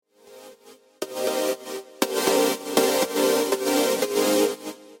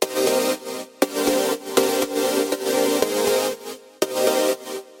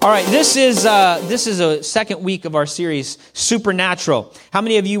right, this is a second week of our series, Supernatural. How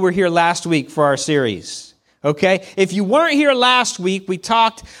many of you were here last week for our series? Okay, if you weren't here last week, we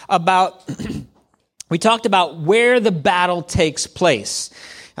talked about where the battle takes place.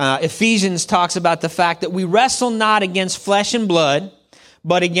 Ephesians talks about the fact that we wrestle not against flesh and blood,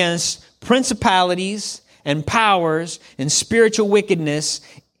 but against principalities and powers and spiritual wickedness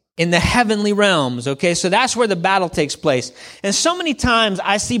in the heavenly realms, okay? So that's where the battle takes place. And so many times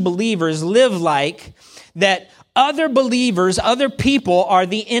I see believers live like that other believers, other people are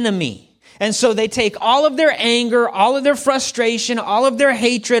the enemy. And so they take all of their anger, all of their frustration, all of their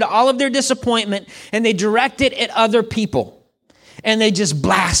hatred, all of their disappointment, and they direct it at other people. And they just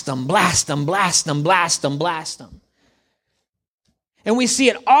blast them, blast them, blast them, blast them, blast them. And we see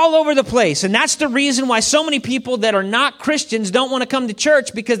it all over the place. And that's the reason why so many people that are not Christians don't want to come to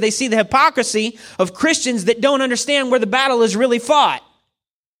church, because they see the hypocrisy of Christians that don't understand where the battle is really fought.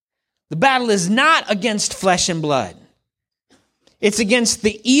 The battle is not against flesh and blood. It's against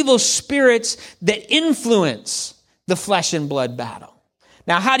the evil spirits that influence the flesh and blood battle.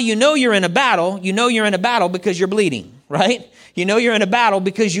 Now, how do you know you're in a battle? You know you're in a battle because you're bleeding, right? You know you're in a battle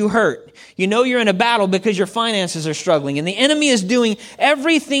because you hurt. You know you're in a battle because your finances are struggling. And the enemy is doing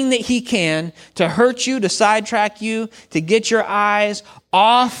everything that he can to hurt you, to sidetrack you, to get your eyes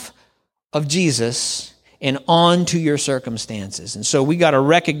off of Jesus and onto your circumstances. And so we got to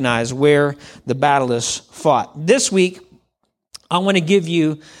recognize where the battle is fought. This week, I want to give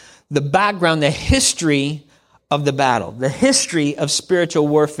you the background, the history of the battle, the history of spiritual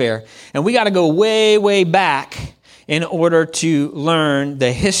warfare. And we got to go way, way back in order to learn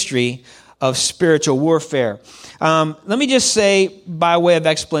the history of spiritual warfare. Let me just say, by way of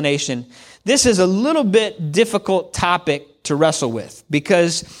explanation, this is a little bit difficult topic to wrestle with,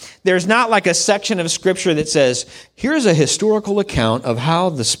 because there's not like a section of Scripture that says, here's a historical account of how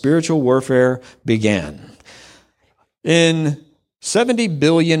the spiritual warfare began. In 70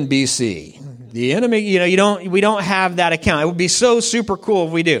 billion BC, the enemy, we don't have that account. It would be so super cool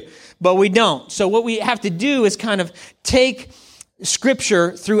if we do, but we don't. So what we have to do is kind of take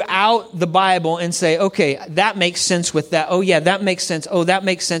Scripture throughout the Bible and say, okay, that makes sense with that. Oh yeah, that makes sense. Oh, that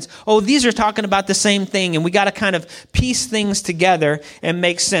makes sense. Oh, these are talking about the same thing, and we got to kind of piece things together and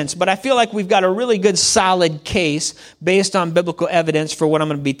make sense. But I feel like we've got a really good solid case based on biblical evidence for what I'm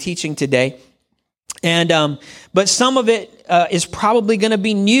going to be teaching today. And but some of it is probably going to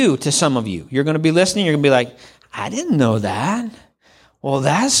be new to some of you. You're going to be listening. You're going to be like, I didn't know that. Well,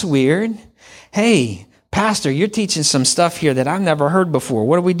 that's weird. Hey, Pastor, you're teaching some stuff here that I've never heard before.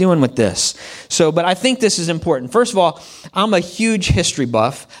 What are we doing with this? But I think this is important. First of all, I'm a huge history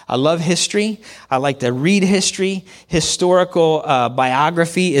buff. I love history. I like to read history. Historical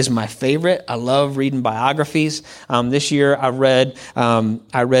biography is my favorite. I love reading biographies. This year I read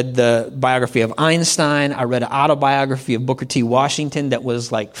the biography of Einstein. I read an autobiography of Booker T. Washington that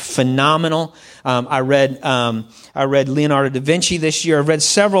was like phenomenal. I read Leonardo da Vinci this year. I've read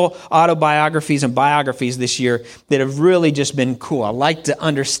several autobiographies and biographies this year that have really just been cool. I like to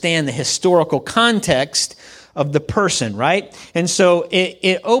understand the historical context of the person, right? And so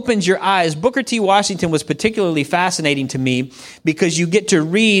it opens your eyes. Booker T. Washington was particularly fascinating to me because you get to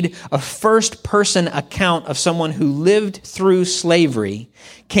read a first-person account of someone who lived through slavery,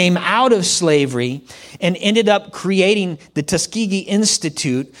 came out of slavery, and ended up creating the Tuskegee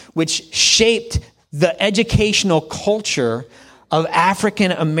Institute, which shaped the educational culture of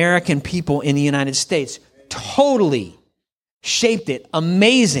African American people in the United States. Totally shaped it.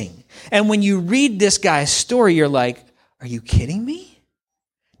 Amazing. And when you read this guy's story, you're like, are you kidding me?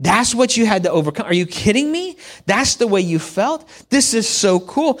 That's what you had to overcome. Are you kidding me? That's the way you felt? This is so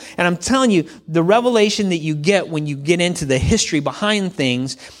cool. And I'm telling you, the revelation that you get when you get into the history behind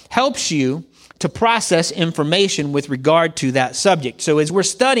things helps you to process information with regard to that subject. So as we're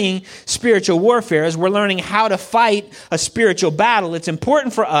studying spiritual warfare, as we're learning how to fight a spiritual battle, it's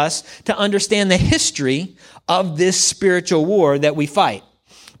important for us to understand the history of this spiritual war that we fight.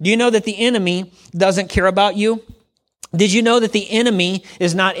 Do you know that the enemy doesn't care about you? Did you know that the enemy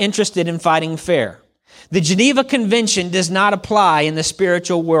is not interested in fighting fair? The Geneva Convention does not apply in the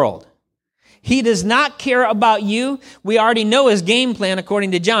spiritual world. He does not care about you. We already know his game plan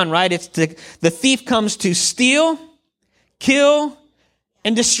according to John, right? It's the thief comes to steal, kill,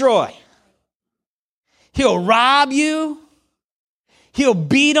 and destroy. He'll rob you. He'll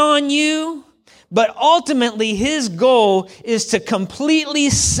beat on you. But ultimately, his goal is to completely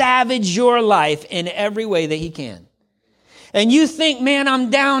savage your life in every way that he can. And you think, man, I'm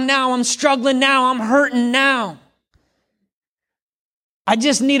down now. I'm struggling now. I'm hurting now. I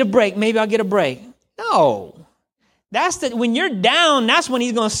just need a break. Maybe I'll get a break. No. When you're down, that's when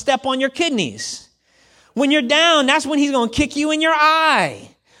he's going to step on your kidneys. When you're down, that's when he's going to kick you in your eye.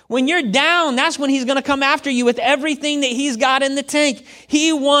 When you're down, that's when he's going to come after you with everything that he's got in the tank.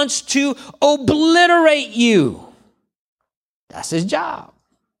 He wants to obliterate you. That's his job.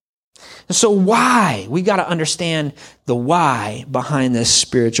 So why? We got to understand the why behind this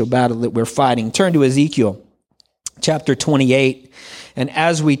spiritual battle that we're fighting. Turn to Ezekiel chapter 28. And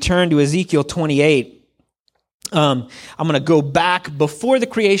as we turn to Ezekiel 28, I'm going to go back before the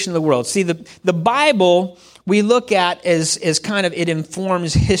creation of the world. See, the Bible we look at as kind of, it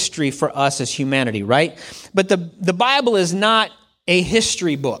informs history for us as humanity, right? But the Bible is not a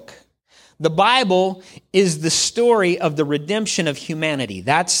history book. The Bible is the story of the redemption of humanity.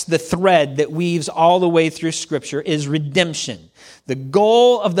 That's the thread that weaves all the way through Scripture, is redemption. The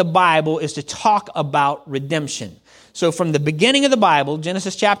goal of the Bible is to talk about redemption. So from the beginning of the Bible,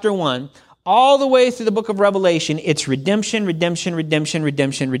 Genesis chapter 1, all the way through the book of Revelation, it's redemption, redemption, redemption,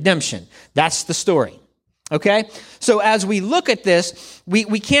 redemption, redemption. That's the story. Okay? So as we look at this, we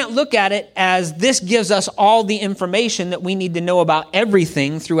can't look at it as this gives us all the information that we need to know about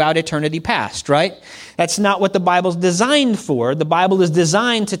everything throughout eternity past, right? That's not what the Bible's designed for. The Bible is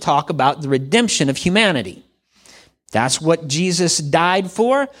designed to talk about the redemption of humanity. That's what Jesus died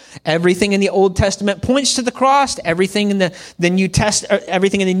for. Everything in the Old Testament points to the cross. Everything in the New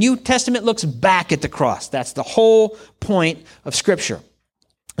Testament looks back at the cross. That's the whole point of Scripture.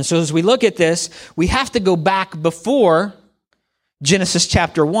 And so as we look at this, we have to go back before Genesis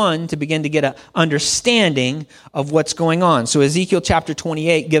chapter 1 to begin to get an understanding of what's going on. So Ezekiel chapter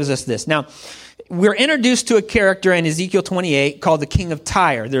 28 gives us this. Now, we're introduced to a character in Ezekiel 28 called the King of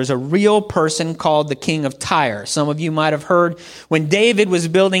Tyre. There's a real person called the King of Tyre. Some of you might have heard when David was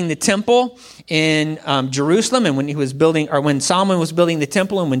building the temple in Jerusalem, and when Solomon was building the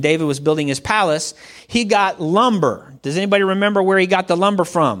temple, and when David was building his palace, he got lumber. Does anybody remember where he got the lumber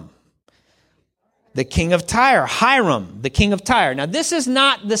from? The King of Tyre, Hiram, the King of Tyre. Now, this is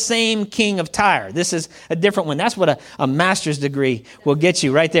not the same King of Tyre. This is a different one. That's what a master's degree will get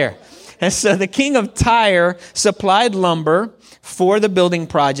you right there. And so the King of Tyre supplied lumber for the building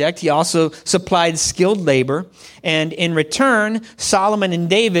project. He also supplied skilled labor. And in return, Solomon and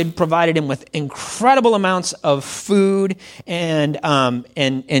David provided him with incredible amounts of food and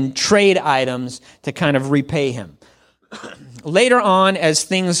trade items to kind of repay him. Later on, as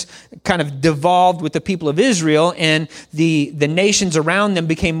things kind of devolved with the people of Israel and the nations around them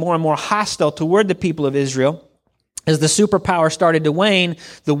became more and more hostile toward the people of Israel, as the superpower started to wane,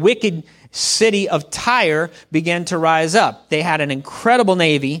 the wicked city of Tyre began to rise up. They had an incredible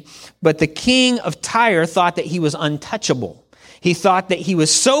navy, but the king of Tyre thought that he was untouchable. He thought that he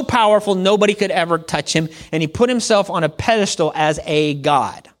was so powerful, nobody could ever touch him, and he put himself on a pedestal as a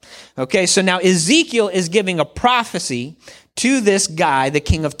god. Okay, so now Ezekiel is giving a prophecy to this guy, the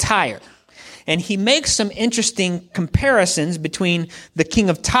king of Tyre. And he makes some interesting comparisons between the king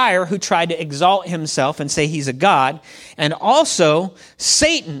of Tyre, who tried to exalt himself and say he's a god, and also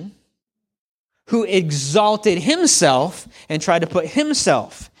Satan, who exalted himself and tried to put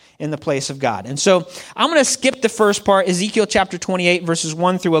himself in the place of God. And so I'm going to skip the first part. Ezekiel chapter 28, verses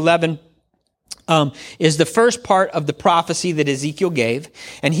 1 through 11 is the first part of the prophecy that Ezekiel gave.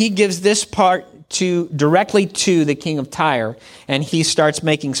 And he gives this part directly to the king of Tyre, and he starts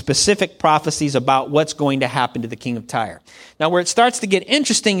making specific prophecies about what's going to happen to the king of Tyre. Now, where it starts to get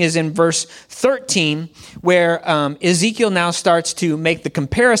interesting is in verse 13, where Ezekiel now starts to make the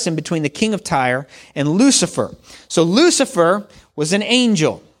comparison between the king of Tyre and Lucifer. So Lucifer was an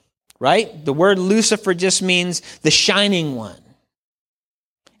angel, right? The word Lucifer just means the shining one.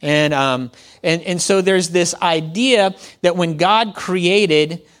 And so there's this idea that when God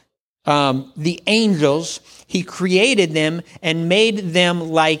created the angels, he created them and made them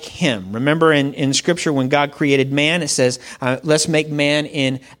like him. Remember in Scripture, when God created man, it says, let's make man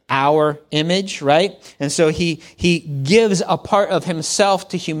in our image, right? And so he gives a part of himself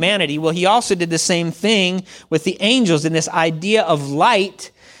to humanity. Well, he also did the same thing with the angels in this idea of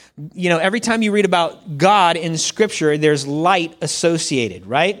light. You know, every time you read about God in Scripture, there's light associated,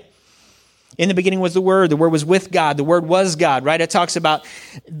 right? In the beginning was the Word was with God, the Word was God, right? It talks about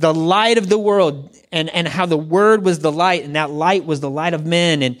the light of the world and how the Word was the light, and that light was the light of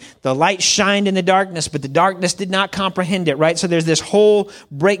men, and the light shined in the darkness, but the darkness did not comprehend it, right? So there's this whole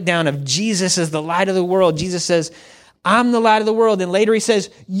breakdown of Jesus as the light of the world. Jesus says, I'm the light of the world. And later he says,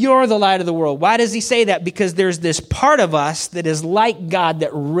 you're the light of the world. Why does he say that? Because there's this part of us that is like God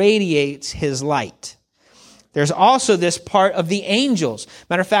that radiates his light. There's also this part of the angels.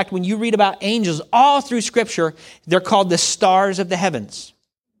 Matter of fact, when you read about angels all through Scripture, they're called the stars of the heavens.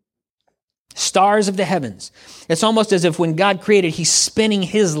 Stars of the heavens. It's almost as if when God created, he's spinning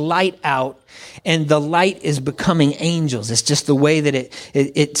his light out and the light is becoming angels. It's just the way that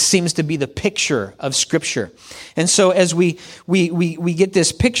it seems to be the picture of Scripture. And so as we get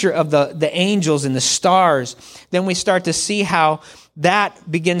this picture of the angels and the stars, then we start to see how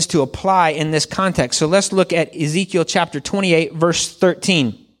that begins to apply in this context. So let's look at Ezekiel chapter 28, verse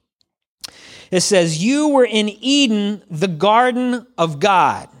 13. It says, "You were in Eden, the garden of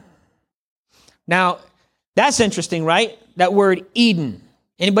God." Now, that's interesting, right? That word Eden.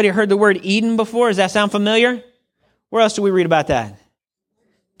 Anybody heard the word Eden before? Does that sound familiar? Where else do we read about that?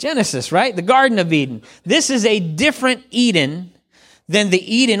 Genesis, right? The Garden of Eden. This is a different Eden than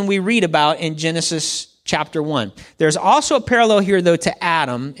the Eden we read about in Genesis chapter 1. There's also a parallel here, though, to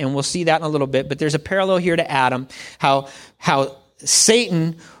Adam, and we'll see that in a little bit, but there's a parallel here to Adam, how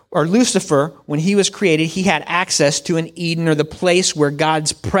Satan or Lucifer, when he was created, he had access to an Eden, or the place where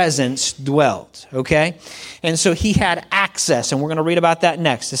God's presence dwelt, okay? And so he had access, and we're going to read about that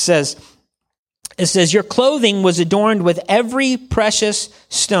next. It says, "Your clothing was adorned with every precious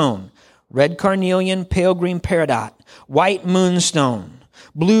stone, red carnelian, pale green peridot, white moonstone,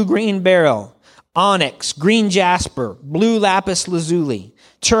 blue-green beryl, onyx, green jasper, blue lapis lazuli,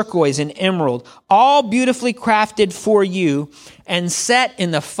 turquoise and emerald, all beautifully crafted for you and set in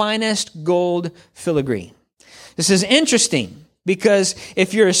the finest gold filigree." This is interesting because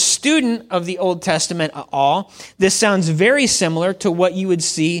if you're a student of the Old Testament at all, this sounds very similar to what you would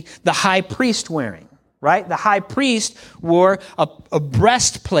see the high priest wearing, right? The high priest wore a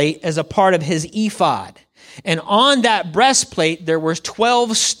breastplate as a part of his ephod. And on that breastplate, there were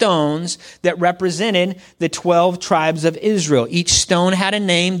 12 stones that represented the 12 tribes of Israel. Each stone had a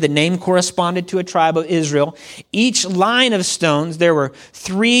name. The name corresponded to a tribe of Israel. Each line of stones, there were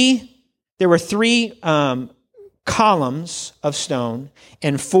three columns of stone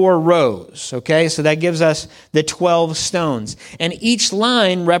and 4 rows, okay? So that gives us the 12 stones. And each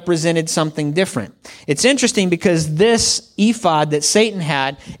line represented something different. It's interesting because this ephod that Satan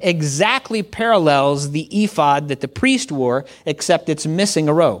had exactly parallels the ephod that the priest wore, except it's missing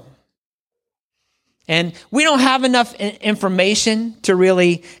a row. And we don't have enough information to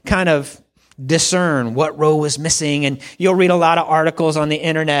really kind of discern what row was missing. And you'll read a lot of articles on the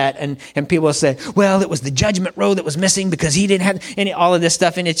internet and people will say, well, it was the judgment row that was missing because he didn't have all of this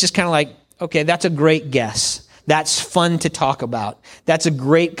stuff. And it's just kind of like, okay, that's a great guess. That's fun to talk about. That's a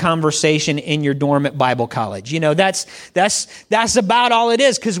great conversation in your dorm at Bible college. You know, that's about all it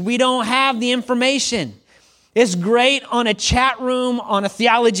is because we don't have the information. It's great on a chat room, on a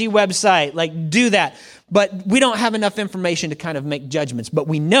theology website, like do that. But we don't have enough information to kind of make judgments. But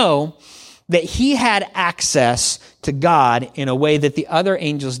we know that he had access to God in a way that the other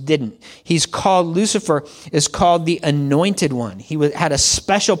angels didn't. Lucifer is called the Anointed One. He had a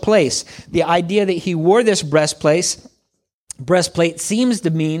special place. The idea that he wore this breastplate seems to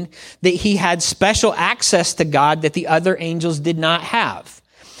mean that he had special access to God that the other angels did not have.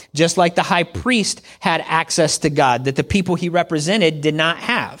 Just like the high priest had access to God that the people he represented did not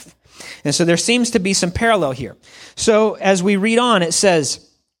have. And so there seems to be some parallel here. So as we read on, it says,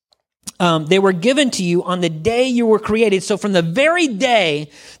 they were given to you on the day you were created. So from the very day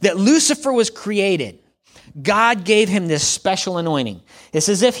that Lucifer was created, God gave him this special anointing. It's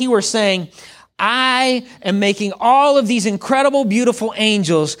as if he were saying, I am making all of these incredible, beautiful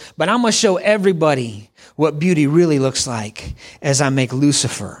angels, but I'm going to show everybody what beauty really looks like as I make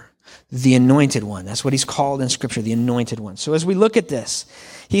Lucifer the Anointed One. That's what he's called in Scripture, the Anointed One. So as we look at this,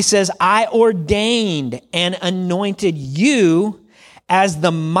 he says, I ordained and anointed you as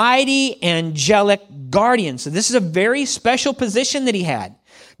the mighty angelic guardian. So this is a very special position that he had.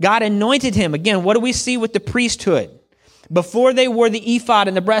 God anointed him. Again, what do we see with the priesthood? Before they wore the ephod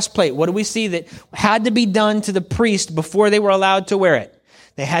and the breastplate, what do we see that had to be done to the priest before they were allowed to wear it?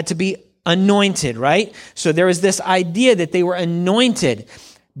 They had to be anointed, right? So there is this idea that they were anointed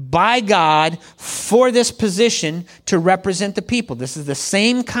by God for this position to represent the people. This is the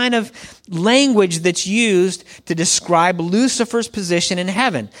same kind of language that's used to describe Lucifer's position in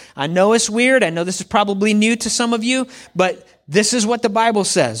heaven. I know it's weird. I know this is probably new to some of you, but this is what the Bible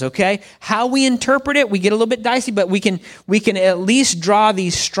says, okay? How we interpret it, we get a little bit dicey, but we can at least draw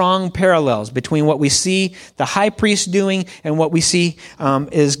these strong parallels between what we see the high priest doing and what we see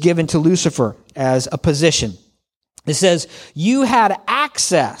is given to Lucifer as a position. It says, you had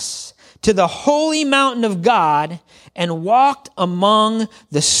access to the holy mountain of God and walked among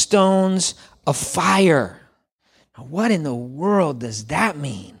the stones of fire. Now, what in the world does that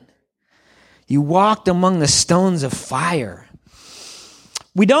mean? You walked among the stones of fire.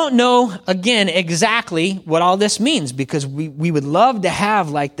 We don't know, again, exactly what all this means because we would love to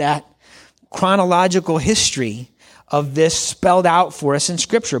have like that chronological history of this spelled out for us in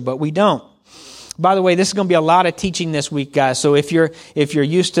Scripture, but we don't. By the way, this is going to be a lot of teaching this week, guys. So if you're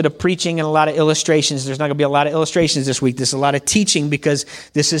used to the preaching and a lot of illustrations, there's not going to be a lot of illustrations this week. This is a lot of teaching because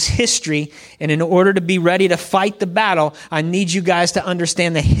this is history. And in order to be ready to fight the battle, I need you guys to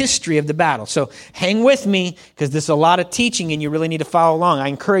understand the history of the battle. So hang with me because this is a lot of teaching and you really need to follow along. I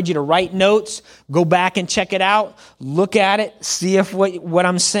encourage you to write notes, go back and check it out, look at it, see if what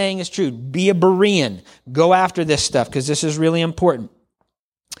I'm saying is true. Be a Berean. Go after this stuff because this is really important.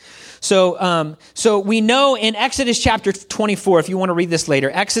 So we know in Exodus chapter 24, if you want to read this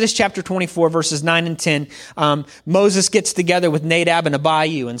later, Exodus chapter 24, verses 9 and 10, Moses gets together with Nadab and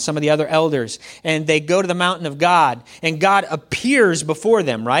Abihu and some of the other elders, and they go to the mountain of God, and God appears before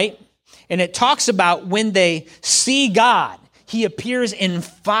them, right? And it talks about when they see God, he appears in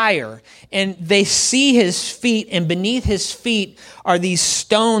fire, and they see his feet, and beneath his feet are these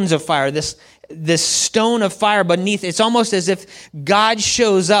stones of fire, this stone of fire beneath. It's almost as if God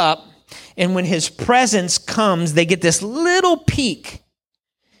shows up, and when his presence comes, they get this little peek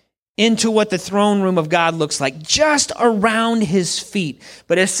into what the throne room of God looks like, just around his feet.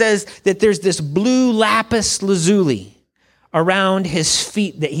 But it says that there's this blue lapis lazuli around his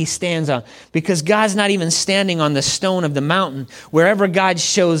feet that he stands on, because God's not even standing on the stone of the mountain. Wherever God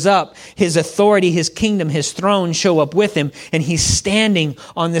shows up, his authority, his kingdom, his throne show up with him, and he's standing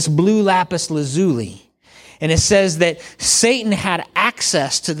on this blue lapis lazuli. And it says that Satan had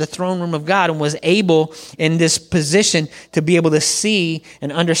access to the throne room of God and was able in this position to be able to see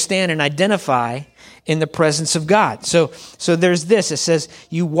and understand and identify in the presence of God. So there's this. It says,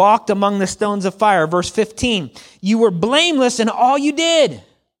 you walked among the stones of fire. Verse 15, you were blameless in all you did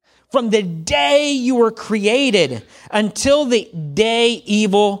from the day you were created until the day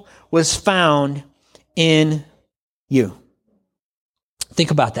evil was found in you.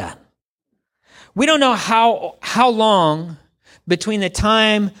 Think about that. We don't know how long between the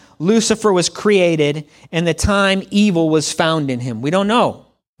time Lucifer was created and the time evil was found in him. We don't know.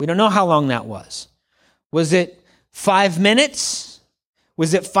 We don't know how long that was. Was it 5 minutes?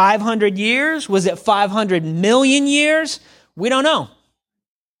 Was it 500 years? Was it 500 million years? We don't know.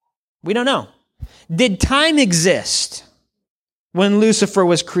 We don't know. Did time exist when Lucifer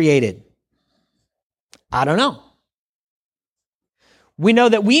was created? I don't know. We know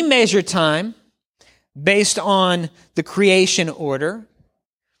that we measure time based on the creation order.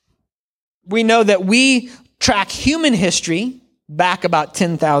 We know that we track human history back about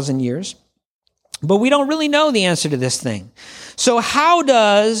 10,000 years, but we don't really know the answer to this thing. So how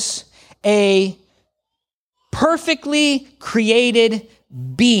does a perfectly created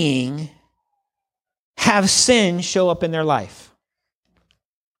being have sin show up in their life?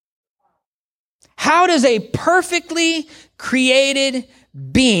 How does a perfectly created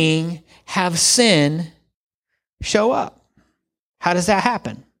being have sin show up? How does that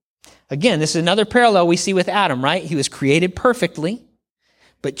happen? Again, this is another parallel we see with Adam, right? He was created perfectly,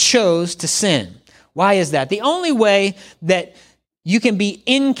 but chose to sin. Why is that? The only way that you can be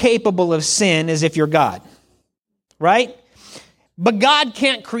incapable of sin is if you're God, right? But God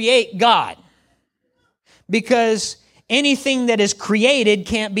can't create God, because anything that is created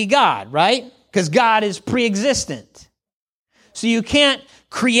can't be God, right? Because God is pre-existent. So you can't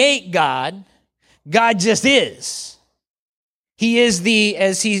create God. God just is. He is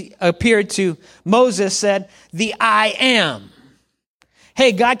as he appeared to Moses, said, the I am.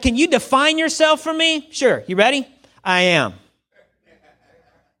 Hey, God, can you define yourself for me? Sure. You ready? I am.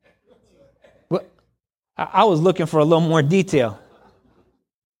 Well, I was looking for a little more detail.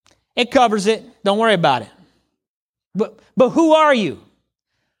 It covers it. Don't worry about it. But who are you?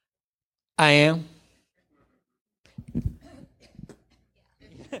 I am.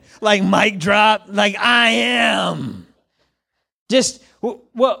 Like mic drop, like I am. Just,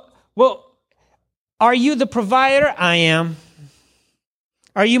 well, are you the provider? I am.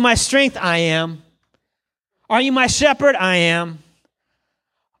 Are you my strength? I am. Are you my shepherd? I am.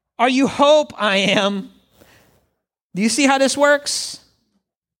 Are you hope? I am. Do you see how this works?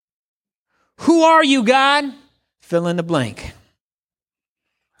 Who are you, God? Fill in the blank.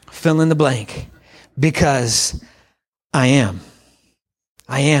 Fill in the blank. Because I am.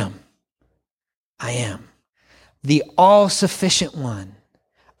 I am. I am. The all-sufficient one.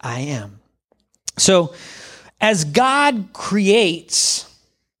 I am. So, as God creates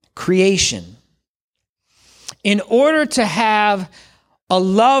creation, in order to have a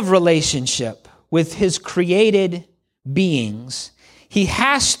love relationship with his created beings, he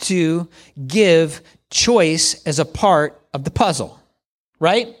has to give choice as a part of the puzzle,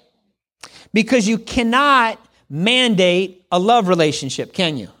 right? Because you cannot mandate a love relationship,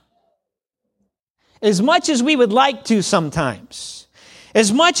 can you? as much as we would like to sometimes.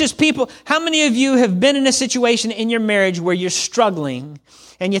 As much as people, how many of you have been in a situation in your marriage where you're struggling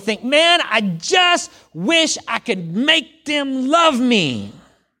and you think, man, I just wish I could make them love me?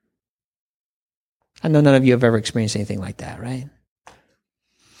 I know none of you have ever experienced anything like that, right?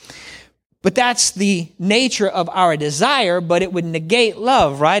 But that's the nature of our desire, but it would negate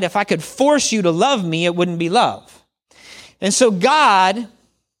love, right? If I could force you to love me, it wouldn't be love. And so God,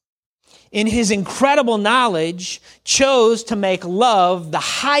 in his incredible knowledge, chose to make love the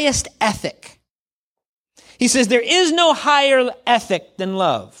highest ethic. He says there is no higher ethic than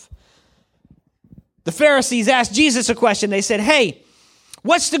love. The Pharisees asked Jesus a question. They said, hey,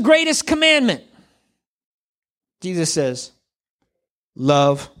 what's the greatest commandment? Jesus says,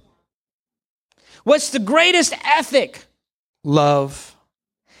 love. What's the greatest ethic? Love.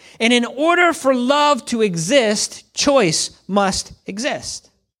 And in order for love to exist, choice must exist.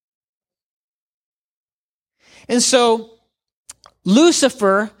 And so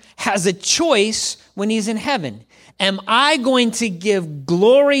Lucifer has a choice when he's in heaven. Am I going to give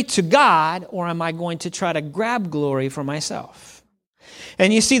glory to God, or am I going to try to grab glory for myself?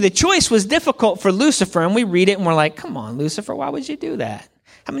 And you see, the choice was difficult for Lucifer, and we read it and we're like, come on, Lucifer, why would you do that?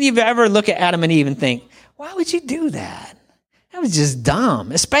 How many of you ever look at Adam and Eve and think, why would you do that? That was just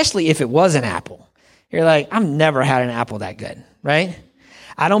dumb, especially if it was an apple. You're like, I've never had an apple that good, right?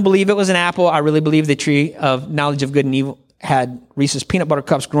 I don't believe it was an apple. I really believe the tree of knowledge of good and evil had Reese's peanut butter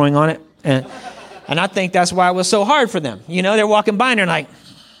cups growing on it. And I think that's why it was so hard for them. You know, they're walking by and they're like,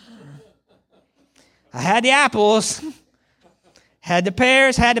 I had the apples, had the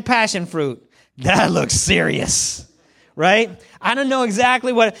pears, had the passion fruit. That looks serious, right? I don't know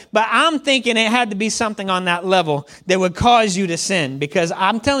exactly what, but I'm thinking it had to be something on that level that would cause you to sin. Because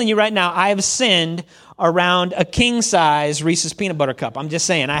I'm telling you right now, I have sinned around a king-size Reese's peanut butter cup. I'm just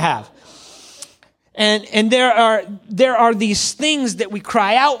saying, I have. And there are these things that we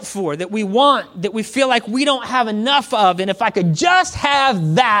cry out for, that we want, that we feel like we don't have enough of. And if I could just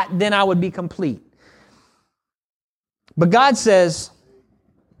have that, then I would be complete. But God says,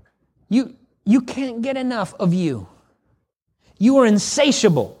 you can't get enough of you. You are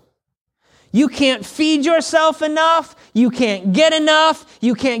insatiable. You can't feed yourself enough. You can't get enough.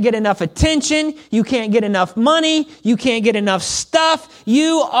 You can't get enough attention. You can't get enough money. You can't get enough stuff.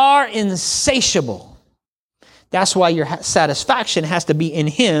 You are insatiable. That's why your satisfaction has to be in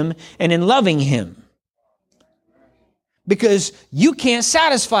Him and in loving Him. Because you can't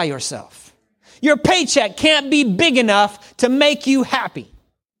satisfy yourself. Your paycheck can't be big enough to make you happy.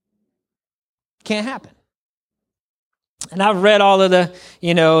 Can't happen. And I've read all of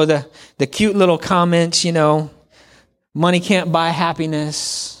the cute little comments, money can't buy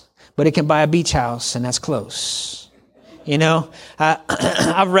happiness, but it can buy a beach house, and that's close.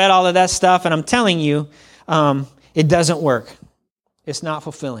 I've read all of that stuff, and I'm telling you, it doesn't work. It's not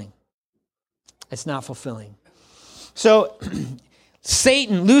fulfilling. It's not fulfilling. So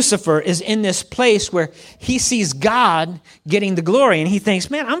Satan, Lucifer, is in this place where he sees God getting the glory, and he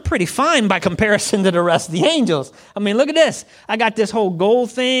thinks, man, I'm pretty fine by comparison to the rest of the angels. I mean, look at this. I got this whole gold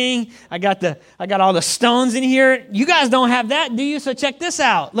thing. I got all the stones in here. You guys don't have that, do you? So check this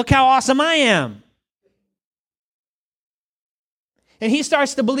out. Look how awesome I am. And he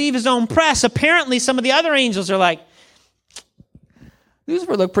starts to believe his own press. Apparently, some of the other angels are like,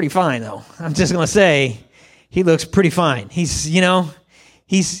 Lucifer looked pretty fine, though. I'm just going to say, he looks pretty fine. He's got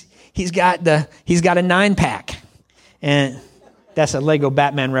a 9-pack. And that's a Lego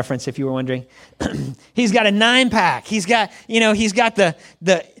Batman reference, if you were wondering. He's got a 9-pack. He's got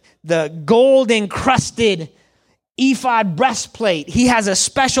the gold encrusted ephod breastplate. He has a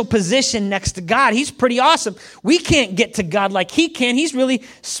special position next to God. He's pretty awesome. We can't get to God like he can. He's really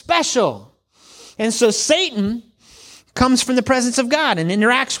special. And so Satan comes from the presence of God and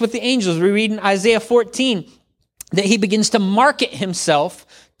interacts with the angels. We read in Isaiah 14 that he begins to market himself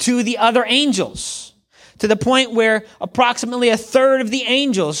to the other angels, to the point where approximately a third of the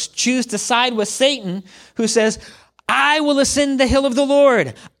angels choose to side with Satan, who says, I will ascend the hill of the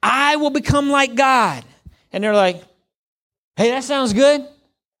Lord. I will become like God. And they're like, hey, that sounds good.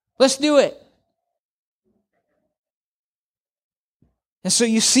 Let's do it. And so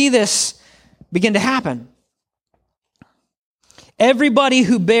you see this begin to happen. Everybody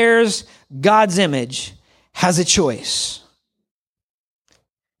who bears God's image has a choice.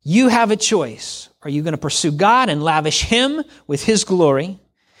 You have a choice. Are you going to pursue God and lavish Him with His glory? And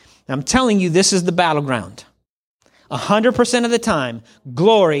I'm telling you, this is the battleground. 100% of the time,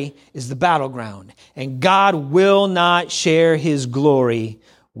 glory is the battleground. And God will not share His glory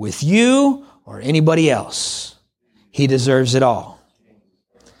with you or anybody else. He deserves it all.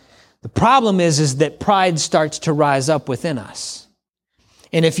 The problem is that pride starts to rise up within us.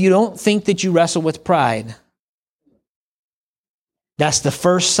 And if you don't think that you wrestle with pride, that's the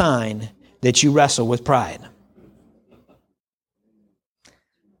first sign that you wrestle with pride.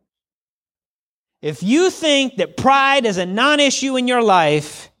 If you think that pride is a non-issue in your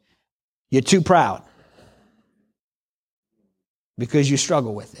life, you're too proud. Because you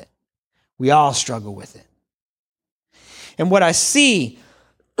struggle with it. We all struggle with it. And what I see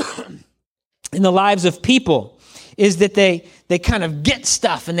in the lives of people is that they kind of get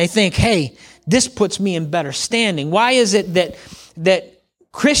stuff and they think, hey, this puts me in better standing. Why is it that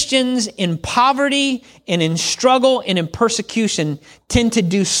Christians in poverty and in struggle and in persecution tend to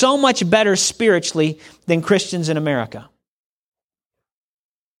do so much better spiritually than Christians in America?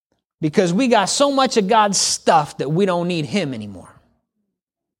 Because we got so much of God's stuff that we don't need Him anymore.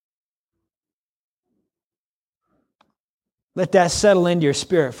 Let that settle into your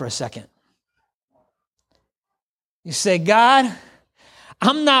spirit for a second. You say, God,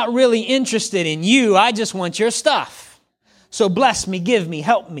 I'm not really interested in you. I just want your stuff. So bless me, give me,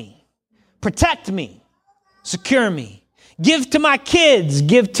 help me, protect me, secure me. Give to my kids,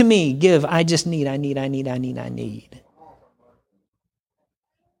 give to me, give. I need.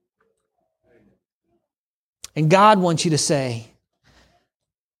 And God wants you to say,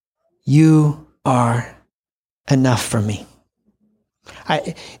 you are enough for me.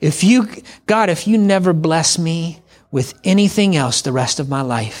 If you never bless me with anything else the rest of my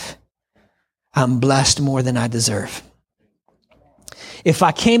life, I'm blessed more than I deserve. If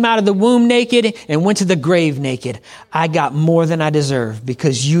I came out of the womb naked and went to the grave naked, I got more than I deserve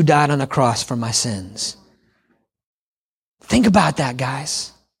because you died on the cross for my sins. Think about that,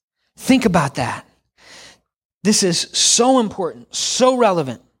 guys. Think about that. This is so important, so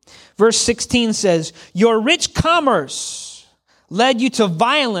relevant. Verse 16 says, your rich commerce led you to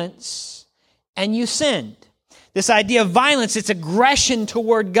violence and you sinned. This idea of violence, it's aggression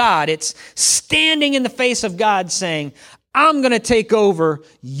toward God. It's standing in the face of God saying, I'm going to take over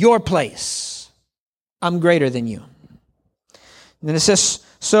your place. I'm greater than you. And then it says,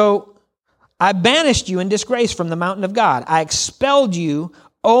 so I banished you in disgrace from the mountain of God. I expelled you,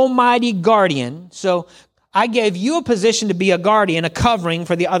 almighty guardian. So I gave you a position to be a guardian, a covering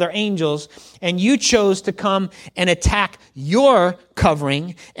for the other angels, and you chose to come and attack your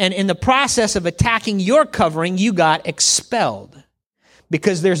covering. And in the process of attacking your covering, you got expelled.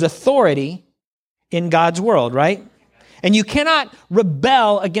 Because there's authority in God's world, right? And you cannot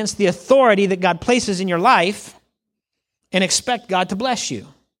rebel against the authority that God places in your life and expect God to bless you.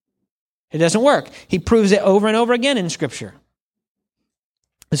 It doesn't work. He proves it over and over again in Scripture.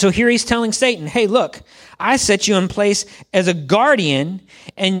 And so here he's telling Satan, hey, look, I set you in place as a guardian,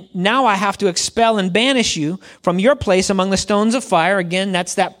 and now I have to expel and banish you from your place among the stones of fire. Again,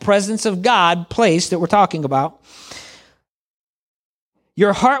 that's that presence of God place that we're talking about.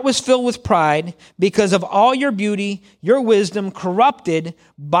 Your heart was filled with pride because of all your beauty, your wisdom corrupted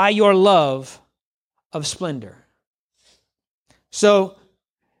by your love of splendor. So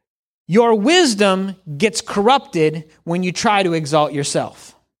your wisdom gets corrupted when you try to exalt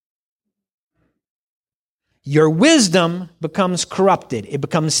yourself. Your wisdom becomes corrupted. It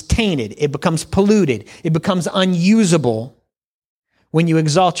becomes tainted. It becomes polluted. It becomes unusable when you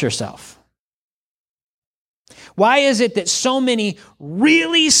exalt yourself. Why is it that so many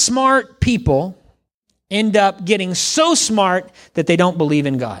really smart people end up getting so smart that they don't believe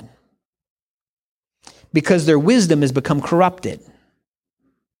in God? Because their wisdom has become corrupted.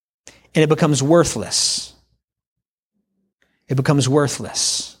 And it becomes worthless. It becomes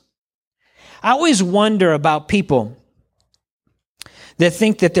worthless. I always wonder about people that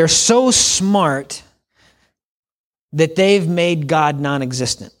think that they're so smart that they've made God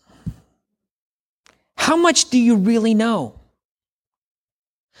non-existent. How much do you really know?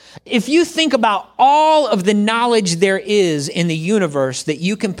 If you think about all of the knowledge there is in the universe that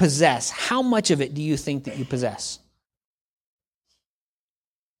you can possess, how much of it do you think that you possess?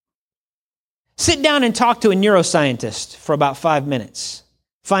 Sit down and talk to a neuroscientist for about 5 minutes.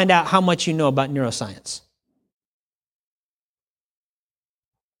 Find out how much you know about neuroscience.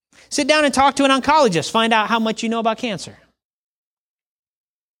 Sit down and talk to an oncologist. Find out how much you know about cancer.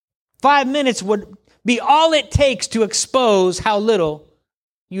 5 minutes would be all it takes to expose how little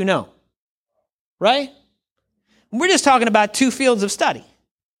you know. Right? We're just talking about 2 fields of study.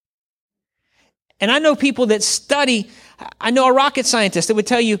 And I know people that study, I know a rocket scientist that would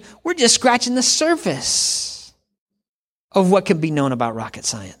tell you, we're just scratching the surface of what can be known about rocket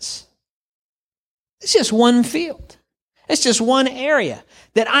science. It's just one field. It's just one area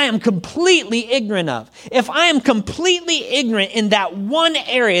that I am completely ignorant of. If I am completely ignorant in that one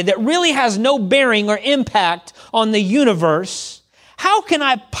area that really has no bearing or impact on the universe, how can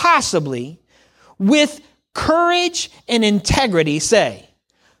I possibly, with courage and integrity, say,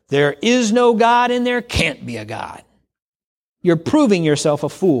 there is no God and there can't be a God? You're proving yourself a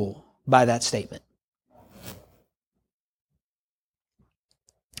fool by that statement.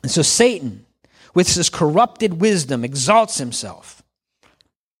 And so Satan, with his corrupted wisdom, exalts himself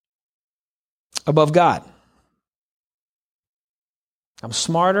above God. I'm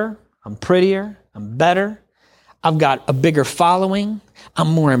smarter, I'm prettier, I'm better, I've got a bigger following, I'm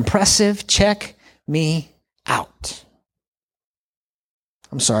more impressive, check me out.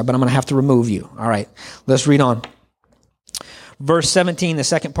 I'm sorry, but I'm going to have to remove you. All right, let's read on. Verse 17, the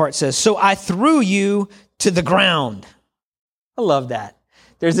second part says, so I threw you to the ground. I love that.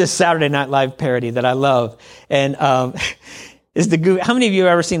 There's this Saturday Night Live parody that I love. And how many of you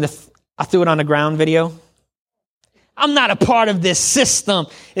have ever seen the I Threw It on the Ground video? I'm not a part of this system.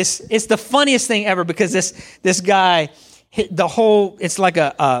 It's the funniest thing ever because this guy, it's like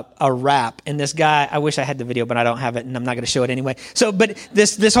a rap. And this guy, I wish I had the video, but I don't have it and I'm not going to show it anyway. So, but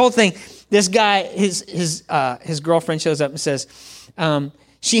this whole thing, this guy, his girlfriend shows up and says,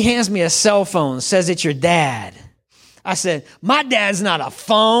 she hands me a cell phone, says it's your dad. I said, my dad's not a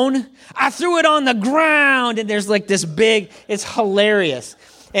phone. I threw it on the ground. And there's like this it's hilarious.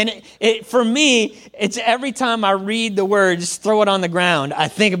 And for me, it's every time I read the words, throw it on the ground, I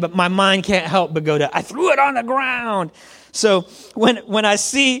think about, my mind can't help but go to, I threw it on the ground. So when I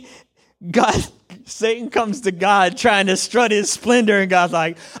see God, Satan comes to God trying to strut his splendor, and God's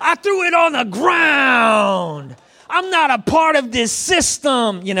like, I threw it on the ground. I'm not a part of this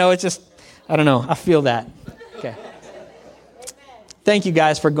system. It's just, I don't know. I feel that. Okay. Thank you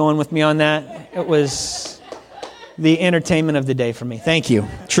guys for going with me on that. It was the entertainment of the day for me. Thank you,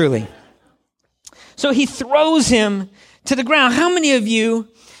 truly. So he throws him to the ground. How many of you,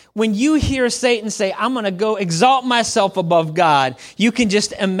 when you hear Satan say, I'm going to go exalt myself above God, you can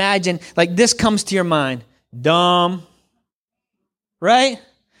just imagine, like this comes to your mind, dumb, right?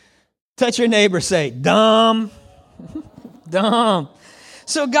 Touch your neighbor, say, dumb, dumb.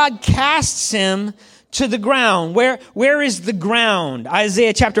 So God casts him to the ground. Where is the ground?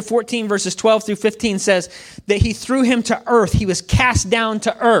 Isaiah chapter 14 verses 12 through 15 says that he threw him to earth. He was cast down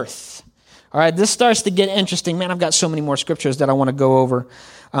to earth. All right, this starts to get interesting. Man, I've got so many more scriptures that I want to go over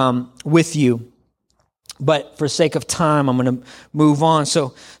with you. But for sake of time, I'm going to move on.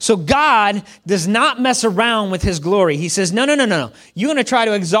 So God does not mess around with his glory. He says, no. You're going to try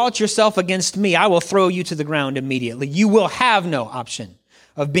to exalt yourself against me. I will throw you to the ground immediately. You will have no option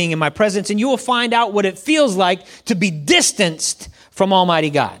of being in my presence, and you will find out what it feels like to be distanced from Almighty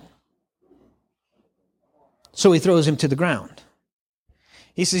God. So he throws him to the ground.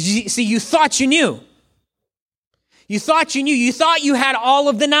 He says, see, you thought you knew. You thought you knew. You thought you had all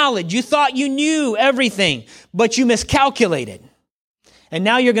of the knowledge. You thought you knew everything, but you miscalculated. And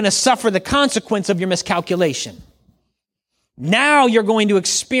now you're going to suffer the consequence of your miscalculation. Now you're going to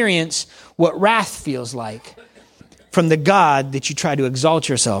experience what wrath feels like from the God that you try to exalt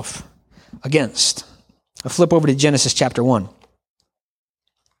yourself against. I'll flip over to Genesis chapter 1.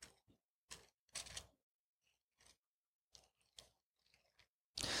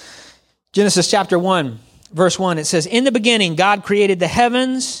 Genesis chapter 1, verse 1, it says, in the beginning, God created the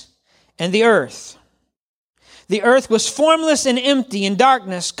heavens and the earth. The earth was formless and empty, and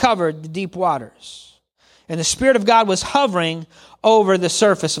darkness covered the deep waters. And the Spirit of God was hovering over the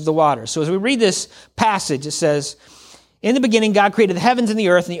surface of the water. So as we read this passage, it says, in the beginning, God created the heavens and the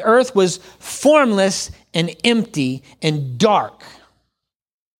earth was formless and empty and dark.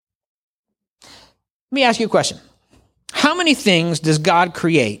 Let me ask you a question. How many things does God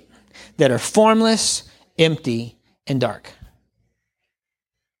create that are formless, empty, and dark?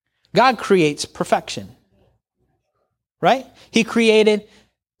 God creates perfection, right? He created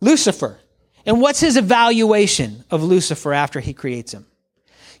Lucifer. And what's his evaluation of Lucifer after he creates him?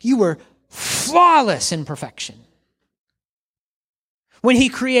 You were flawless in perfection. When he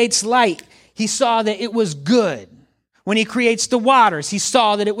creates light, he saw that it was good. When he creates the waters, he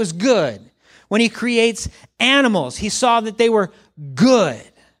saw that it was good. When he creates animals, he saw that they were good.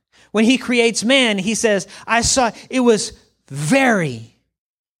 When he creates man, he says, I saw it was very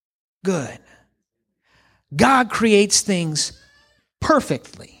good. God creates things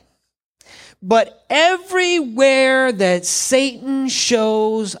perfectly. But everywhere that Satan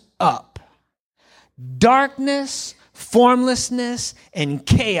shows up, darkness, formlessness, and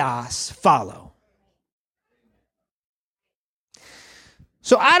chaos follow.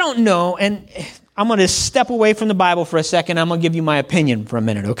 So I don't know, and I'm going to step away from the Bible for a second. I'm going to give you my opinion for a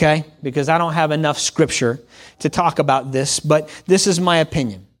minute, okay? Because I don't have enough scripture to talk about this, but this is my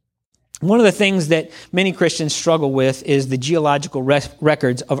opinion. One of the things that many Christians struggle with is the geological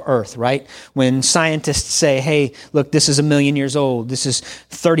records of Earth, right? When scientists say, hey, look, this is 1 million years old, this is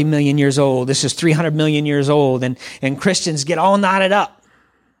 30 million years old, this is 300 million years old, and Christians get all knotted up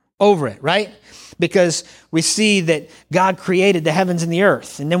over it, right? Because we see that God created the heavens and the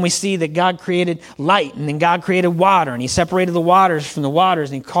earth, and then we see that God created light, and then God created water, and he separated the waters from the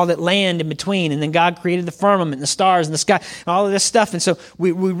waters, and he called it land in between, and then God created the firmament and the stars and the sky, and all of this stuff. And so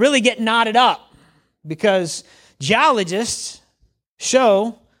we really get knotted up because geologists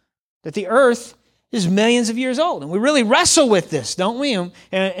show that the earth is millions of years old. And we really wrestle with this, don't we?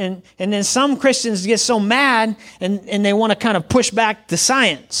 And then some Christians get so mad and they want to kind of push back the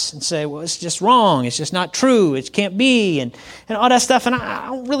science and say, well, it's just wrong. It's just not true. It can't be. And all that stuff. And I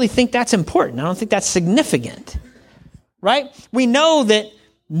don't really think that's important. I don't think that's significant. Right? We know that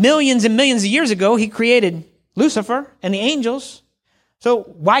millions and millions of years ago, he created Lucifer and the angels. So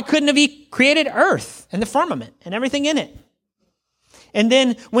why couldn't have he created earth and the firmament and everything in it? And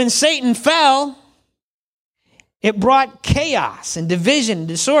then when Satan fell, it brought chaos and division and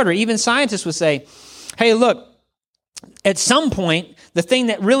disorder. Even scientists would say, hey, look, at some point, the thing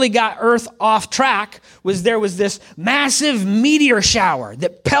that really got Earth off track was there was this massive meteor shower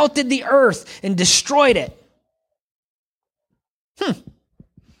that pelted the Earth and destroyed it.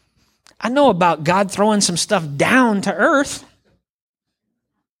 I know about God throwing some stuff down to Earth.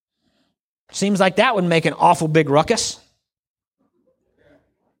 Seems like that would make an awful big ruckus.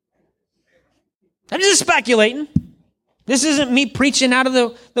 I'm just speculating. This isn't me preaching out of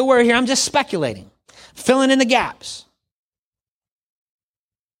the word here. I'm just speculating, filling in the gaps.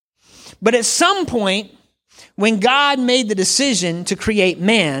 But at some point, when God made the decision to create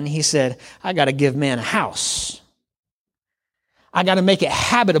man, he said, I got to give man a house. I got to make it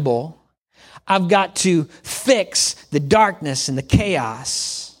habitable. I've got to fix the darkness and the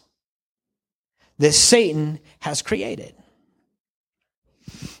chaos that Satan has created.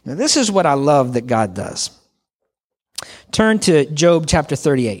 Now, this is what I love that God does. Turn to Job chapter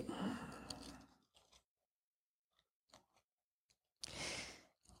 38.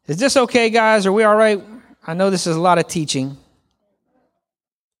 Is this okay, guys? Are we all right? I know this is a lot of teaching.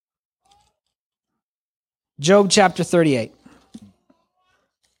 Job chapter 38.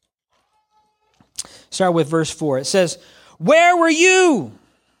 Start with verse 4. It says, where were you?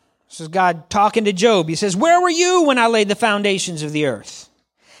 This is God talking to Job. He says, where were you when I laid the foundations of the earth?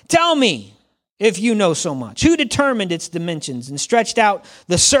 Tell me, if you know so much, who determined its dimensions and stretched out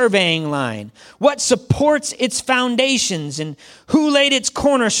the surveying line? What supports its foundations and who laid its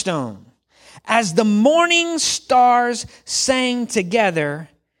cornerstone? As the morning stars sang together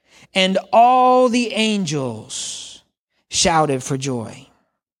and all the angels shouted for joy.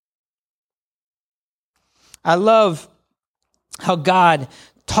 I love how God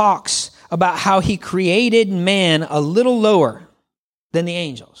talks about how he created man a little lower than the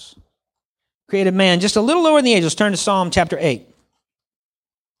angels. Created man just a little lower than the angels. Turn to Psalm chapter 8.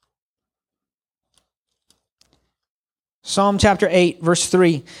 Psalm chapter 8, verse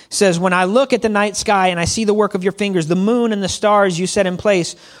 3 says, when I look at the night sky and I see the work of your fingers, the moon and the stars you set in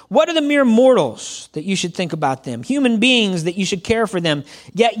place, what are the mere mortals that you should think about them? Human beings that you should care for them.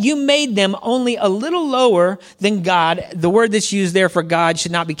 Yet you made them only a little lower than God. The word that's used there for God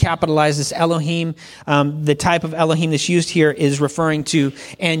should not be capitalized as Elohim. The type of Elohim that's used here is referring to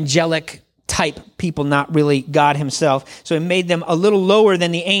angelic type people, not really God himself. So it made them a little lower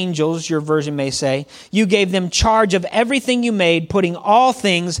than the angels, your version may say. You gave them charge of everything you made, putting all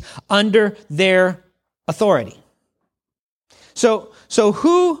things under their authority. So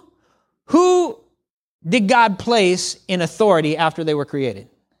who did God place in authority after they were created?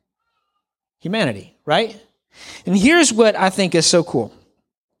 Humanity, right? And here's what I think is so cool.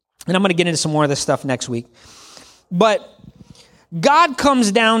 And I'm going to get into some more of this stuff next week. But God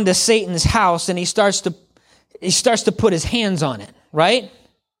comes down to Satan's house and he starts to put his hands on it, right?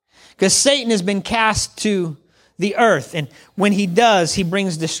 Because Satan has been cast to the earth. And when he does, he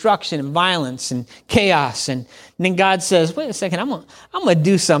brings destruction and violence and chaos. And then God says, wait a second, I'm going to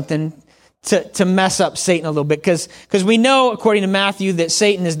do something to mess up Satan a little bit. Because we know, according to Matthew, that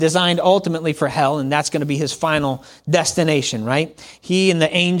Satan is designed ultimately for hell, and that's going to be his final destination, right? He and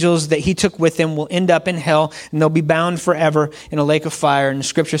the angels that he took with him will end up in hell, and they'll be bound forever in a lake of fire. And the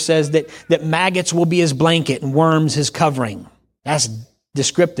scripture says that maggots will be his blanket and worms his covering. That's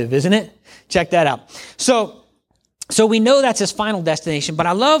descriptive, isn't it? Check that out. So we know that's his final destination, but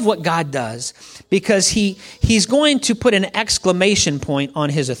I love what God does because he's going to put an exclamation point on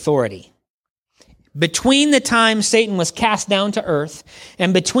his authority between the time Satan was cast down to earth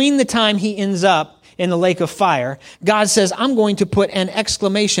and between the time he ends up in the lake of fire, God says, I'm going to put an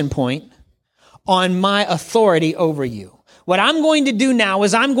exclamation point on my authority over you. What I'm going to do now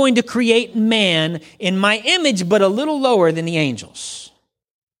is I'm going to create man in my image, but a little lower than the angels.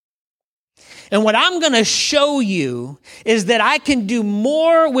 And what I'm going to show you is that I can do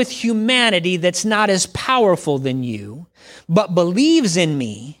more with humanity that's not as powerful than you, but believes in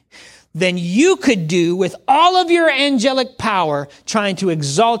me, than you could do with all of your angelic power trying to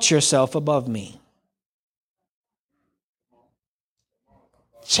exalt yourself above me.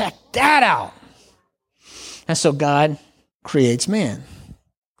 Check that out. And so God creates man.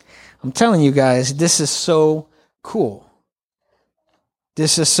 I'm telling you guys, this is so cool.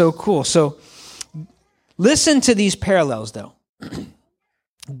 This is so cool. So listen to these parallels, though.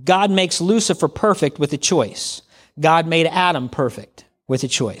 God makes Lucifer perfect with a choice. God made Adam perfect with a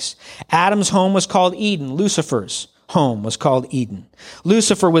choice. Adam's home was called Eden. Lucifer's home was called Eden.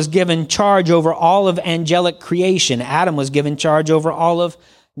 Lucifer was given charge over all of angelic creation. Adam was given charge over all of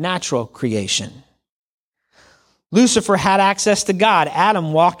natural creation. Lucifer had access to God.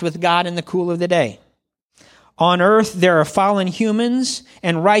 Adam walked with God in the cool of the day. On earth, there are fallen humans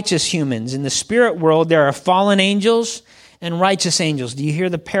and righteous humans. In the spirit world, there are fallen angels and righteous angels. Do you hear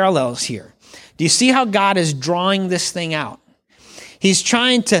the parallels here? Do you see how God is drawing this thing out? He's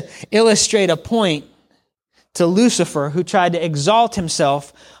trying to illustrate a point to Lucifer, who tried to exalt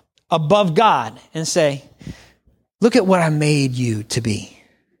himself above God and say, look at what I made you to be.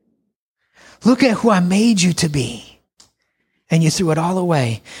 Look at who I made you to be. And you threw it all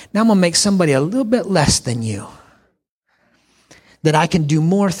away. Now I'm going to make somebody a little bit less than you that I can do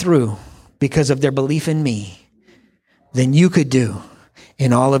more through because of their belief in me than you could do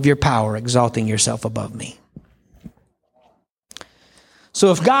in all of your power, exalting yourself above me.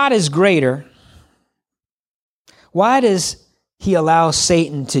 So if God is greater, why does he allow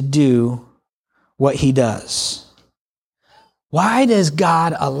Satan to do what he does? Why does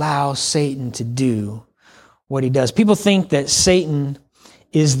God allow Satan to do what he does? People think that Satan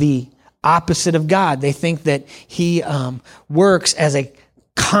is the opposite of God. They think that he works as a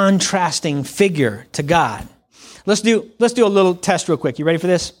contrasting figure to God. Let's do a little test real quick. You ready for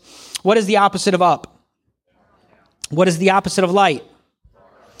this? What is the opposite of up? What is the opposite of light?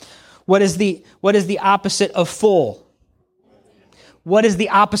 What is the opposite of full? What is the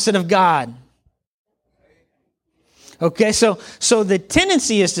opposite of God? Okay, so the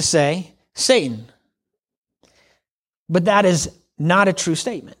tendency is to say Satan. But that is not a true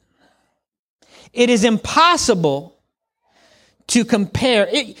statement. It is impossible to compare.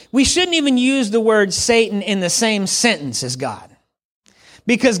 We shouldn't even use the word Satan in the same sentence as God.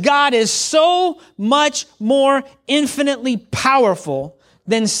 Because God is so much more infinitely powerful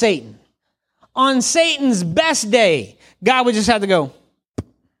than Satan. On Satan's best day, God would just have to go.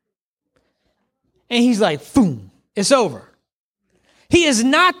 And he's like, boom, it's over. He is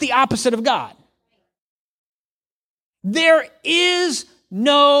not the opposite of God. There is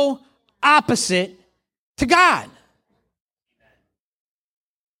no opposite to God.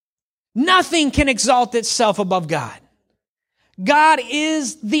 Nothing can exalt itself above God. God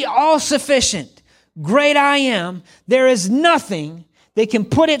is the all-sufficient, great I am. There is nothing that can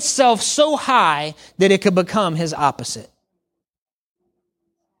put itself so high that it could become his opposite.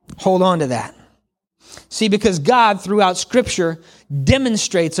 Hold on to that. See, because God, throughout Scripture,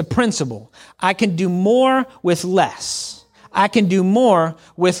 demonstrates a principle. I can do more with less. I can do more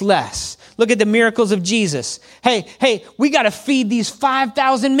with less. Look at the miracles of Jesus. Hey, we got to feed these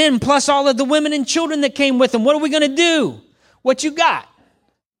 5,000 men plus all of the women and children that came with them. What are we going to do? What you got?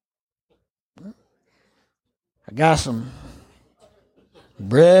 I got some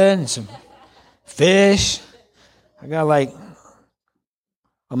bread and some fish. I got like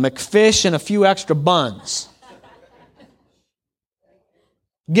a McFish and a few extra buns.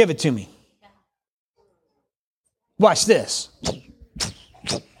 Give it to me. Watch this.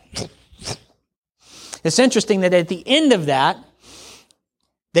 It's interesting that at the end of that,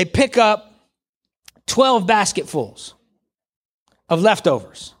 they pick up 12 basketfuls of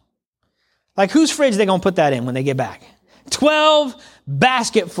leftovers. Like, whose fridge are they going to put that in when they get back? 12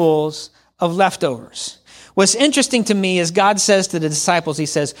 basketfuls of leftovers. What's interesting to me is God says to the disciples, he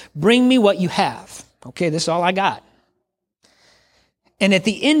says, bring me what you have. Okay, this is all I got. And at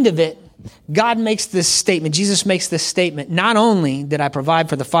the end of it, God makes this statement, Jesus makes this statement, not only did I provide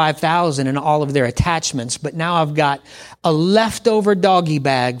for the 5,000 and all of their attachments, but now I've got a leftover doggy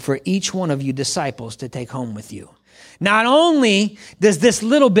bag for each one of you disciples to take home with you. Not only does this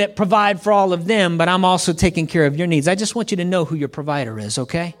little bit provide for all of them, but I'm also taking care of your needs. I just want you to know who your provider is,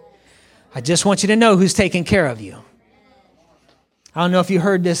 okay? I just want you to know who's taking care of you. I don't know if you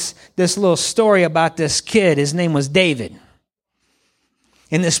heard this little story about this kid. His name was David.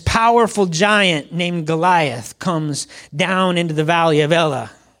 And this powerful giant named Goliath comes down into the valley of Elah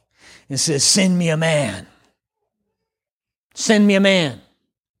and says, send me a man. Send me a man.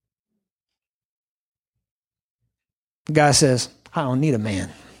 God says, I don't need a man.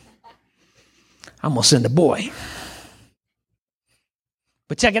 I'm going to send a boy.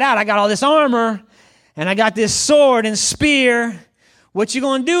 But check it out. I got all this armor and I got this sword and spear. What you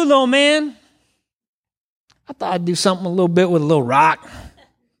going to do, little man? I thought I'd do something a little bit with a little rock, a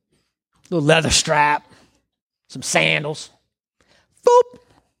little leather strap, some sandals. Boop.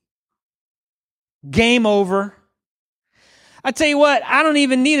 Game over. I tell you what, I don't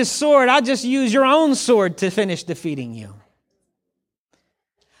even need a sword. I'll just use your own sword to finish defeating you.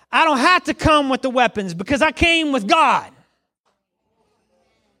 I don't have to come with the weapons because I came with God.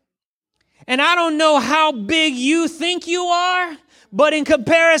 And I don't know how big you think you are, but in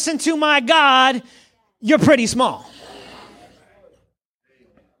comparison to my God, you're pretty small.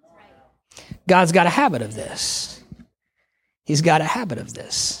 God's got a habit of this. He's got a habit of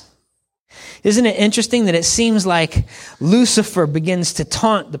this. Isn't it interesting that it seems like Lucifer begins to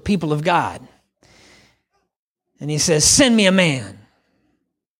taunt the people of God? And he says, send me a man.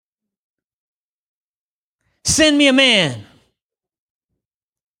 Send me a man.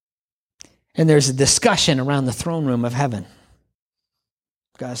 And there's a discussion around the throne room of heaven.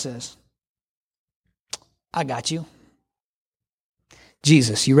 God says, I got you.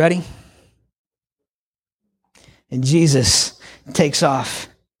 Jesus, you ready? And Jesus takes off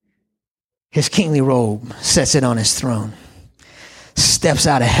his kingly robe, sets it on his throne, steps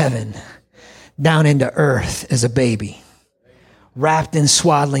out of heaven, down into earth as a baby, wrapped in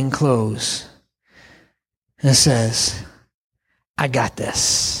swaddling clothes, and says, I got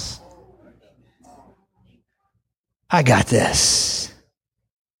this. I got this.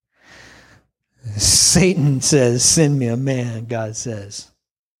 Satan says, send me a man. God says,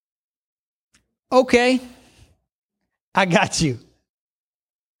 okay, I got you.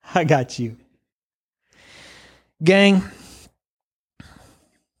 I got you. Gang,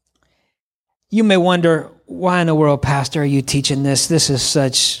 you may wonder, why in the world, Pastor, are you teaching this? This is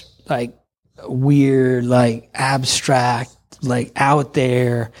such weird, abstract, out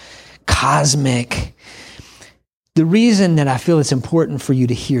there, cosmic. The reason that I feel it's important for you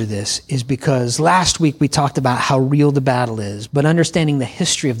to hear this is because last week we talked about how real the battle is, but understanding the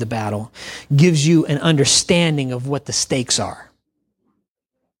history of the battle gives you an understanding of what the stakes are.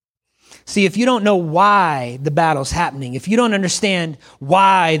 See, if you don't know why the battle's happening, if you don't understand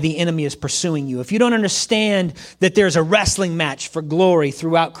why the enemy is pursuing you, if you don't understand that there's a wrestling match for glory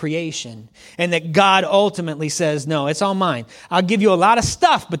throughout creation, and that God ultimately says, no, it's all mine. I'll give you a lot of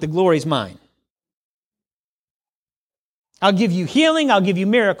stuff, but the glory's mine. I'll give you healing. I'll give you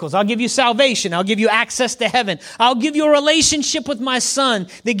miracles. I'll give you salvation. I'll give you access to heaven. I'll give you a relationship with my Son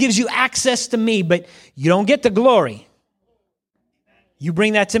that gives you access to me, but you don't get the glory. You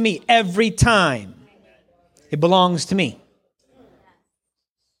bring that to me every time. It belongs to me.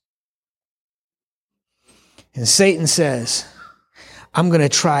 And Satan says, I'm going to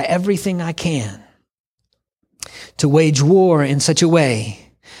try everything I can to wage war in such a way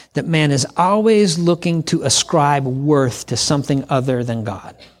that man is always looking to ascribe worth to something other than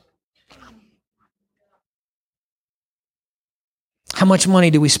God. How much money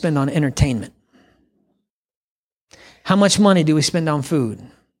do we spend on entertainment? How much money do we spend on food?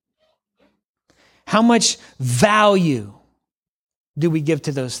 How much value do we give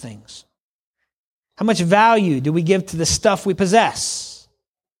to those things? How much value do we give to the stuff we possess?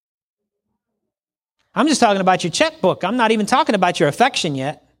 I'm just talking about your checkbook. I'm not even talking about your affection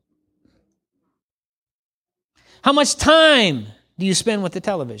yet. How much time do you spend with the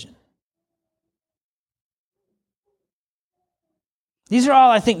television? These are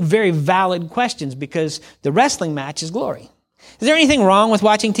all, I think, very valid questions because the wrestling match is glory. Is there anything wrong with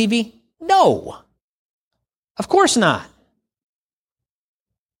watching TV? No. Of course not.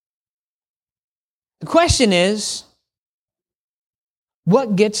 The question is,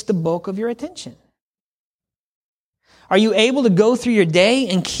 what gets the bulk of your attention? Are you able to go through your day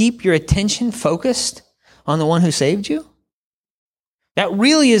and keep your attention focused on the one who saved you? That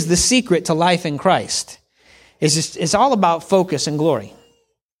really is the secret to life in Christ. It's all about focus and glory.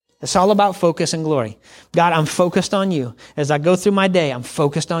 It's all about focus and glory. God, I'm focused on you. As I go through my day, I'm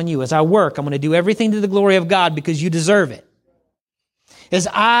focused on you. As I work, I'm going to do everything to the glory of God because you deserve it. As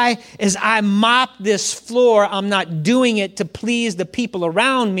I mop this floor, I'm not doing it to please the people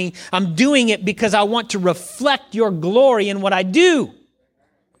around me. I'm doing it because I want to reflect your glory in what I do.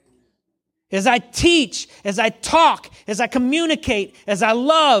 As I teach, as I talk, as I communicate, as I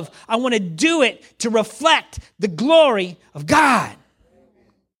love, I want to do it to reflect the glory of God.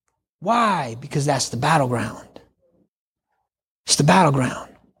 Why? Because that's the battleground. It's the battleground.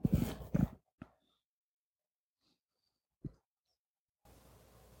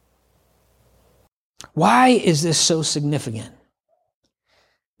 Why is this so significant?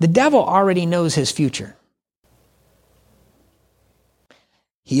 The devil already knows his future.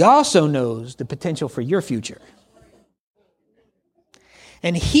 He also knows the potential for your future.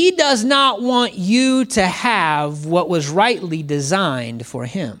 And he does not want you to have what was rightly designed for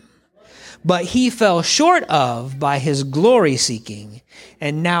him, but he fell short of by his glory seeking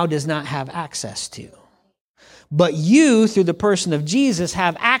and now does not have access to. But you, through the person of Jesus,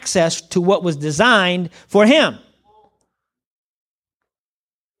 have access to what was designed for him.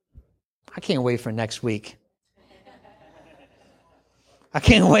 I can't wait for next week. I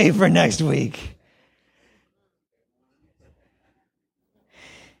can't wait for next week.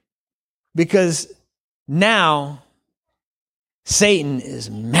 Because now Satan is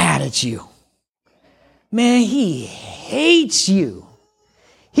mad at you. Man, he hates you.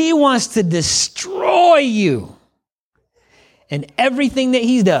 He wants to destroy you. And everything that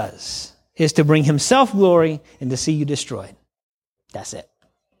he does is to bring himself glory and to see you destroyed. That's it.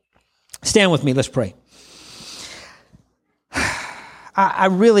 Stand with me. Let's pray.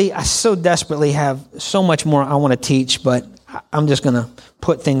 I so desperately have so much more I want to teach, but I'm just going to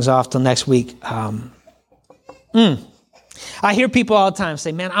put things off till next week. I hear people all the time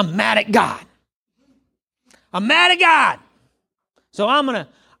say, man, I'm mad at God. I'm mad at God. So I'm going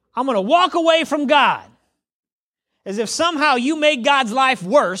to walk away from God. As if somehow you made God's life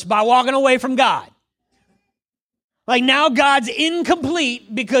worse by walking away from God. Like now God's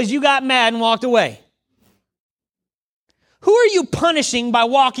incomplete because you got mad and walked away. Who are you punishing by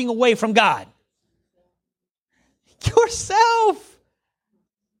walking away from God? Yourself.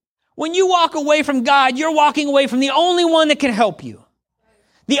 When you walk away from God, you're walking away from the only one that can help you.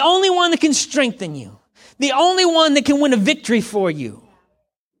 The only one that can strengthen you. The only one that can win a victory for you.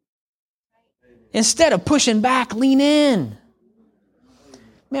 Instead of pushing back, lean in.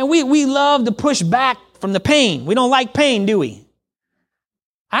 Man, we love to push back from the pain. We don't like pain, do we?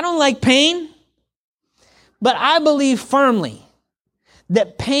 I don't like pain. But I believe firmly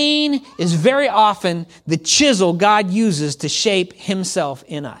that pain is very often the chisel God uses to shape himself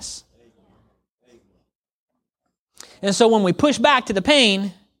in us. And so when we push back to the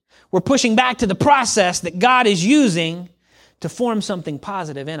pain, we're pushing back to the process that God is using to form something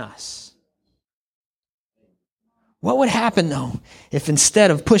positive in us. What would happen, though, if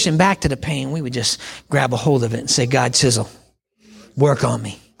instead of pushing back to the pain, we would just grab a hold of it and say, God, chisel, work on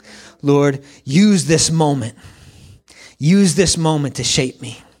me. Lord, use this moment. Use this moment to shape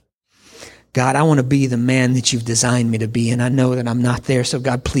me. God, I want to be the man that you've designed me to be, and I know that I'm not there. So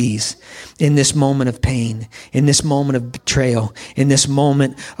God, please, in this moment of pain, in this moment of betrayal, in this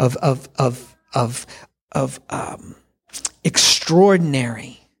moment of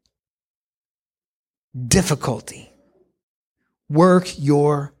extraordinary difficulty, work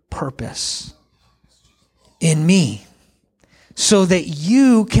your purpose in me so that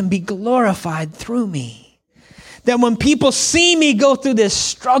you can be glorified through me. That when people see me go through this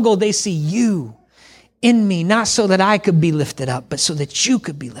struggle, they see you in me, not so that I could be lifted up, but so that you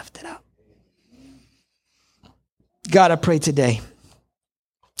could be lifted up. God, I pray today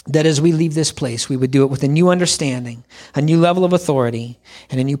that as we leave this place, we would do it with a new understanding, a new level of authority,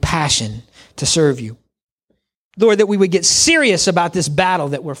 and a new passion to serve you. Lord, that we would get serious about this battle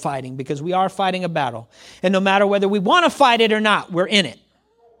that we're fighting, because we are fighting a battle. And no matter whether we want to fight it or not, we're in it.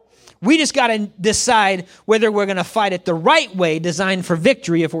 We just got to decide whether we're going to fight it the right way, designed for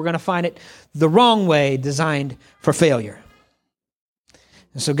victory, if we're going to fight it the wrong way, designed for failure.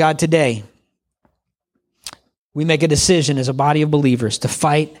 And so, God, today, we make a decision as a body of believers to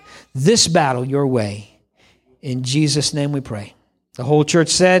fight this battle your way. In Jesus' name we pray. The whole church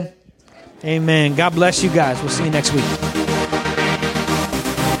said, amen. God bless you guys. We'll see you next week.